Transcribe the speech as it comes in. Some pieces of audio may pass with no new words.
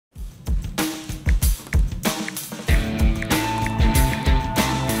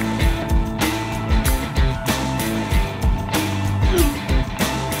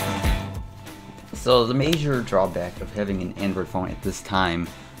So the major drawback of having an Android phone at this time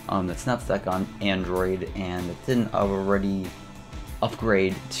that's not stuck on Android and it didn't already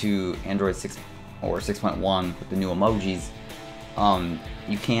upgrade to Android 6 or 6.1 with the new emojis,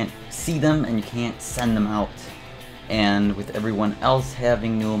 you can't see them and you can't send them out. And with everyone else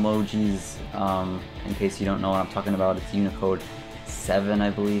having new emojis, in case you don't know what I'm talking about, it's Unicode 7, I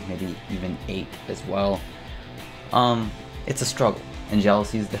believe, maybe even 8 as well. It's a struggle, and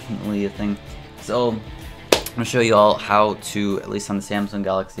jealousy is definitely a thing. So I'm gonna show you all how to, at least on the Samsung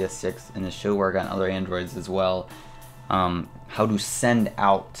Galaxy S6, and this should work on other Androids as well, how to send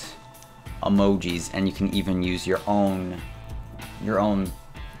out emojis, and you can even use your own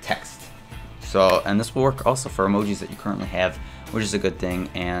text. So, and this will work also for emojis that you currently have, which is a good thing,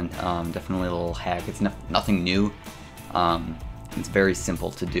 and definitely a little hack. It's nothing new. It's very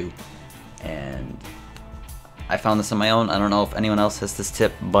simple to do, and I found this on my own. I don't know if anyone else has this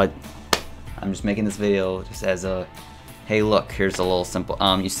tip, but I'm just making this video just as a, hey look, here's a little simple,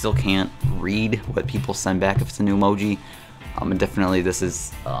 you still can't read what people send back if it's a new emoji, and definitely this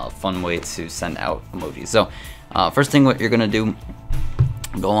is a fun way to send out emojis. So first thing what you're gonna do,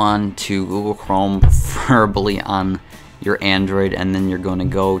 go on to Google Chrome, preferably on your Android, and then you're going to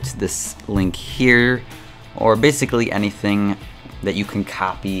go to this link here, or basically anything that you can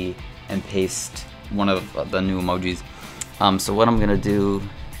copy and paste one of the new emojis. So what I'm gonna do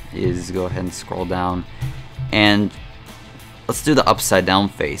is go ahead and scroll down, and let's do the upside down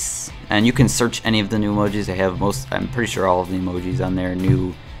face, and you can search any of the new emojis. I have I'm pretty sure all of the emojis on there,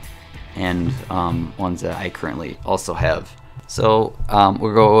 new and ones that I currently also have. So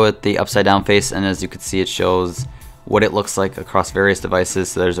we'll go with the upside down face, and as you can see, it shows what it looks like across various devices.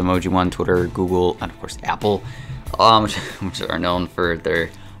 So there's Emoji One, Twitter, Google, and of course Apple, which are known for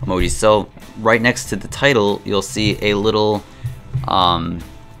their emojis. So right next to the title, you'll see a little,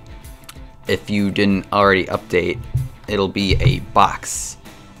 if you didn't already update, it'll be a box,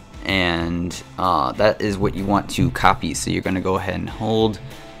 and that is what you want to copy. So you're going to go ahead and hold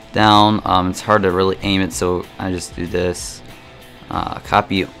down. It's hard to really aim it, so I just do this.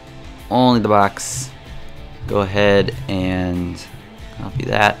 Copy only the box. Go ahead and copy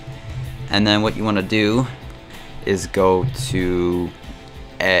that, and then what you want to do is go to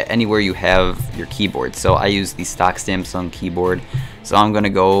anywhere you have your keyboard. So I use the stock Samsung keyboard, so I'm going to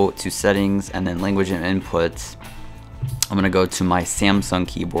go to settings and then language and input. I'm going to go to my Samsung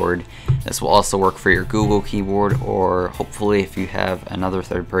keyboard. This will also work for your Google keyboard, or hopefully if you have another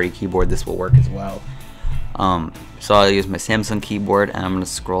third-party keyboard, this will work as well. So I'll use my Samsung keyboard, and I'm going to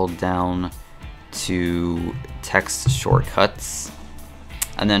scroll down to text shortcuts,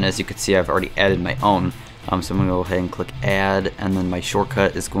 and then as you can see, I've already added my own. So I'm going to go ahead and click add, and then my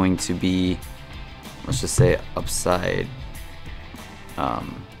shortcut is going to be, let's just say upside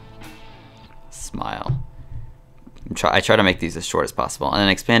smile. I try to make these as short as possible. And then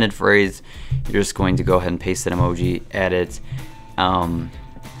expanded phrase, you're just going to go ahead and paste that emoji, add it.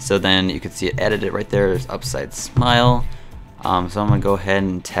 So then you can see it added it right there. There's upside smile. So I'm going to go ahead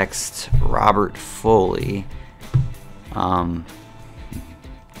and text Robert Foley.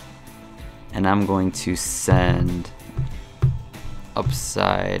 And I'm going to send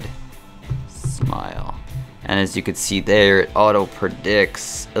upside smile. And as you can see there, it auto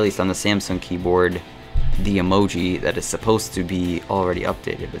predicts, at least on the Samsung keyboard, the emoji that is supposed to be already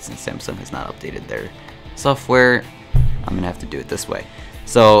updated, but since Samsung has not updated their software, I'm gonna have to do it this way.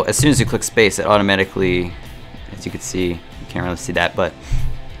 So as soon as you click space, it automatically, as you can see, you can't really see that, but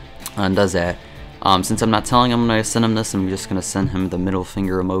undoes that. Since I'm not telling him I'm gonna send him this, I'm just gonna send him the middle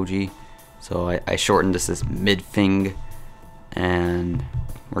finger emoji. So I shortened this as mid fing, and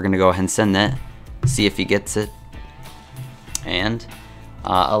we're gonna go ahead and send that, see if he gets it, and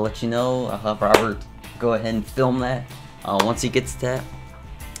I'll let you know. I'll have Robert go ahead and film that once he gets that.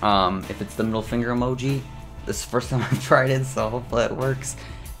 If it's the middle finger emoji, this is the first time I've tried it, so hopefully it works.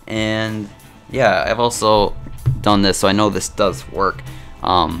 And yeah, I've also done this, so I know this does work.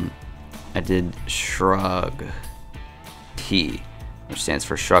 I did shrug T, which stands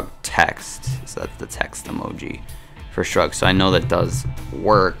for shrug text, so that's the text emoji for shrug. So I know that does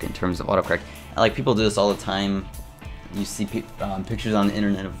work in terms of autocorrect. And like, people do this all the time. You see pictures on the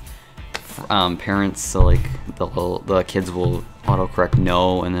internet of parents, so like the kids will autocorrect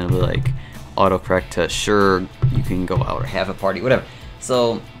no, and then it'll be like autocorrect to sure you can go out or have a party, whatever.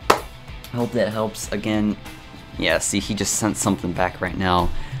 So I hope that helps. Again, yeah, see, he just sent something back right now.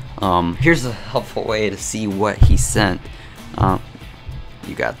 Here's a helpful way to see what he sent.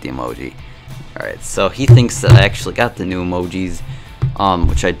 You got the emoji. Alright, so he thinks that I actually got the new emojis,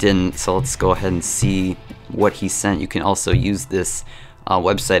 which I didn't, so let's go ahead and see what he sent. You can also use this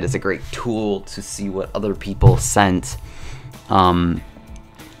website is a great tool to see what other people sent.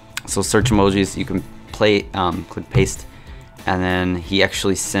 So search emojis, you can click paste, and then he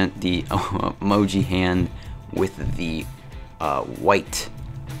actually sent the emoji hand with the white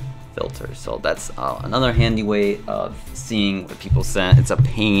filter. So that's another handy way of seeing what people sent. It's a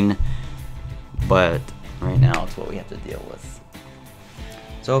pain, but right now it's what we have to deal with.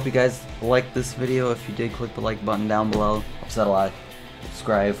 So I hope you guys liked this video. If you did, click the like button down below. Helps out a lot.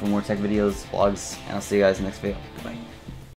 Subscribe for more tech videos, vlogs, and I'll see you guys in the next video. Goodbye.